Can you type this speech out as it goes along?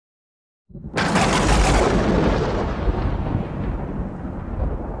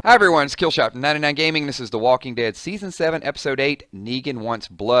Hi everyone, it's Killshot from 99 Gaming. This is The Walking Dead Season 7, Episode 8, Negan Wants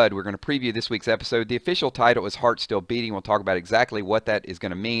Blood. We're going to preview this week's episode. The official title is Heart Still Beating. We'll talk about exactly what that is going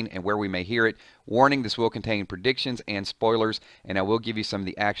to mean and where we may hear it. Warning, this will contain predictions and spoilers, and I will give you some of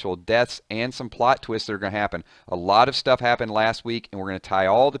the actual deaths and some plot twists that are going to happen. A lot of stuff happened last week, and we're going to tie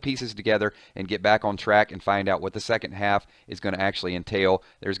all the pieces together and get back on track and find out what the second half is going to actually entail.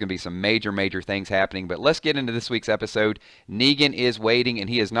 There's going to be some major things happening, but let's get into this week's episode. Negan is waiting, and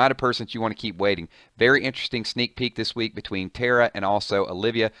he is not a person that you want to keep waiting. Very interesting sneak peek this week between Tara and also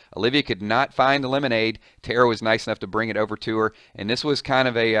Olivia. Olivia could not find the lemonade. Tara was nice enough to bring it over to her, and this was kind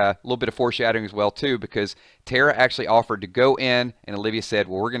of a little bit of foreshadowing as well too, because Tara actually offered to go in, and Olivia said,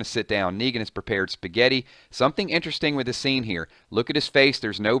 well, we're going to sit down. Negan has prepared spaghetti. Something interesting with the scene here. Look at his face.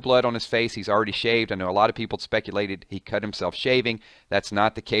 There's no blood on his face. He's already shaved. I know a lot of people speculated he cut himself shaving. That's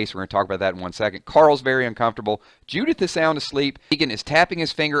not the case. We're going to talk about that in 1 second. Carl's very uncomfortable. Judith is sound asleep. Negan is tapping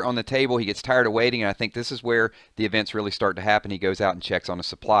his finger on the table. He gets tired of waiting, and I think this is where the events really start to happen. He goes out and checks on his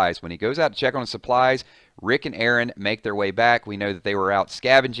supplies. When he goes out to check on his supplies, Rick and Aaron make their way back. We know that they were out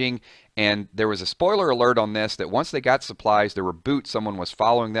scavenging, and there was a spoiler alert on this that once they got supplies, there were boots. Someone was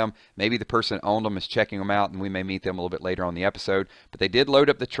following them. Maybe the person that owned them is checking them out, and we may meet them a little bit later on in the episode. But they did load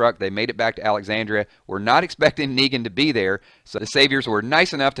up the truck. They made it back to Alexandria. We're not expecting Negan to be there, so the Saviors were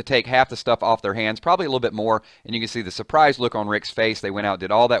nice enough to take half the stuff off their hands, probably a little bit more, and you can see the surprised look on Rick's face. They went out,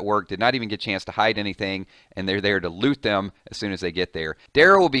 did all that work, did not even get a chance to hide anything, and they're there to loot them as soon as they get there.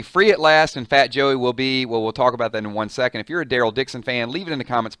 Daryl will be free at last, and Fat Joey will be, well, we'll talk about that in 1 second. If you're a Daryl Dixon fan, leave it in the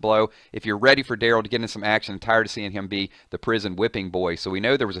comments below. If you're ready for Daryl to get in some action, tired of seeing him be the prison whipping boy. So we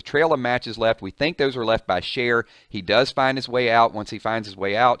know there was a trail of matches left. We think those were left by Cher. He does find his way out. Once he finds his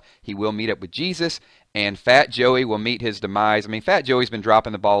way out, he will meet up with Jesus, and Fat Joey will meet his demise. I mean, Fat Joey's been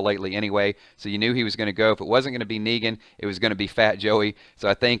dropping the ball lately anyway, so you knew he was going to go. If it wasn't going to be Negan, it was going to be Fat Joey. So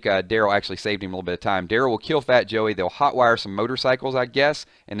I think Daryl actually saved him a little bit of time. Daryl will kill Fat Joey. They'll hotwire some motorcycles, I guess,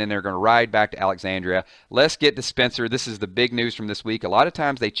 and then they're going to ride back to Alexandria. Let's get to Spencer. This is the big news from this week. A lot of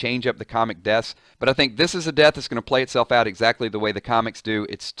times they change up the comic deaths, but I think this is a death that's going to play itself out exactly the way the comics do.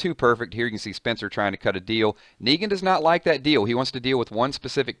 It's too perfect. Here you can see Spencer trying to cut a deal. Negan does not like that deal. He wants to deal with one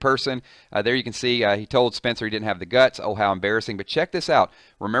specific person. There you can see he told Spencer he didn't have the guts. Oh, how embarrassing. But check this out.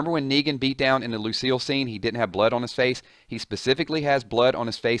 Remember when Negan beat down in the Lucille scene, he didn't have blood on his face? He specifically has blood on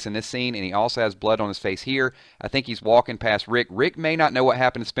his face in this scene, and he also has blood on his face here. I think he's walking past Rick. Rick may not know what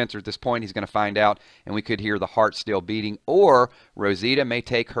happened to Spencer at this point. He's going to find out, and we could hear the heart still beating, or Rosita may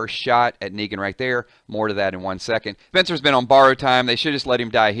take her shot at Negan right there. More to that in 1 second. Spencer's been on borrowed time. They should just let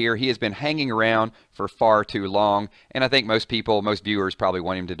him die here. He has been hanging around for far too long, and I think most people, most viewers probably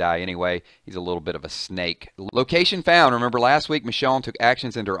want him to die anyway. He's a little bit of a snake. Location found. Remember last week Michonne took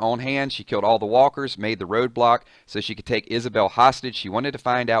actions into her own hands. She killed all the walkers, made the roadblock so she could take Isabel hostage. She wanted to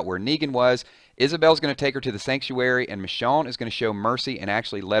find out where Negan was. Isabel's going to take her to the sanctuary, and Michonne is going to show mercy and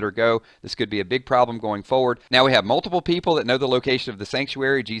actually let her go. This could be a big problem going forward. Now we have multiple people that know the location of the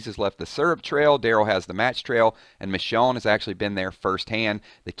sanctuary. Jesus left the syrup trail. Daryl has the match trail, and Michonne has actually been there firsthand.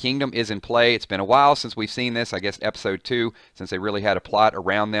 The kingdom is in play. It's been a while since we've seen this. I guess episode 2, since they really had a plot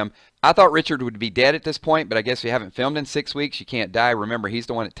around them. I thought Richard would be dead at this point, but I guess if you haven't filmed in 6 weeks, you can't die. Remember, he's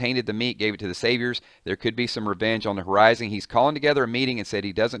the one that tainted the meat, gave it to the Saviors. There could be some revenge on the horizon. He's calling together a meeting and said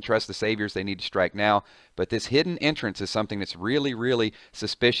he doesn't trust the Saviors. They need to strike now. But this hidden entrance is something that's really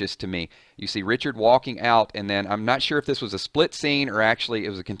suspicious to me. You see Richard walking out, and then I'm not sure if this was a split scene or actually it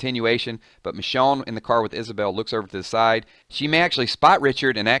was a continuation, but Michonne in the car with Isabel looks over to the side. She may actually spot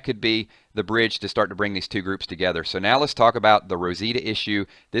Richard, and that could be the bridge to start to bring these two groups together. So now let's talk about the Rosita issue.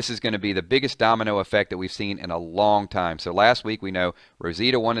 This is going to be the biggest domino effect that we've seen in a long time. So last week we know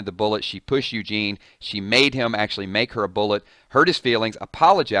Rosita wanted the bullet. She pushed Eugene. She made him actually make her a bullet, hurt his feelings,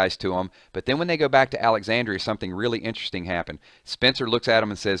 apologized to him. But then when they go back to Alexandria, something really interesting happened. Spencer looks at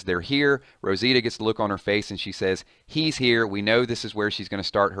him and says, they're here. Rosita gets the look on her face and she says, he's here. We know this is where she's going to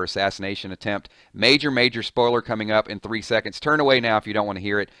start her assassination attempt. Major spoiler coming up in 3 seconds. Turn away now if you don't want to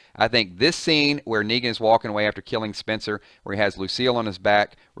hear it. I think this scene where Negan is walking away after killing Spencer, where he has Lucille on his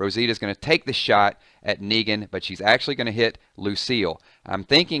back, Rosita's going to take the shot at Negan, but she's actually going to hit Lucille. I'm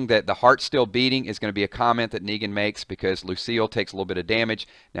thinking that the heart still beating is going to be a comment that Negan makes because Lucille takes a little bit of damage.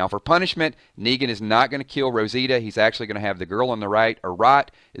 Now for punishment, Negan is not going to kill Rosita. He's actually going to have the girl on the right, Arat,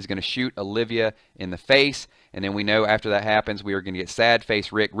 is going to shoot Olivia in the face. And then we know after that happens, we are going to get sad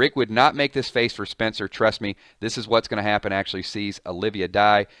face Rick. Rick would not make this face for Spencer. Trust me, this is what's going to happen. Actually sees Olivia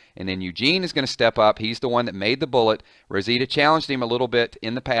die. And then Eugene is going to step up. He's the one that made the bullet. Rosita challenged him a little bit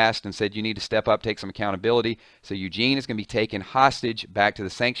in the past and said, you need to step up, take some accountability. So Eugene is going to be taken hostage back to the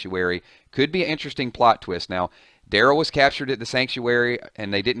sanctuary. Could be an interesting plot twist. Now, Daryl was captured at the sanctuary,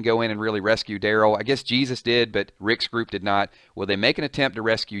 and they didn't go in and really rescue Daryl. I guess Jesus did, but Rick's group did not. Will they make an attempt to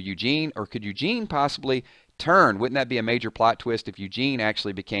rescue Eugene, or could Eugene possibly turn? Wouldn't that be a major plot twist if Eugene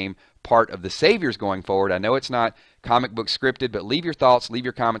actually became part of the Saviors going forward? I know it's not comic book scripted, but leave your thoughts, leave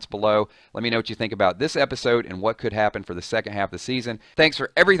your comments below. Let me know what you think about this episode and what could happen for the second half of the season. Thanks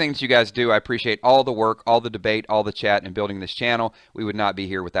for everything that you guys do. I appreciate all the work, all the debate, all the chat, and building this channel. We would not be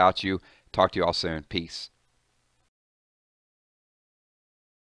here without you. Talk to you all soon. Peace.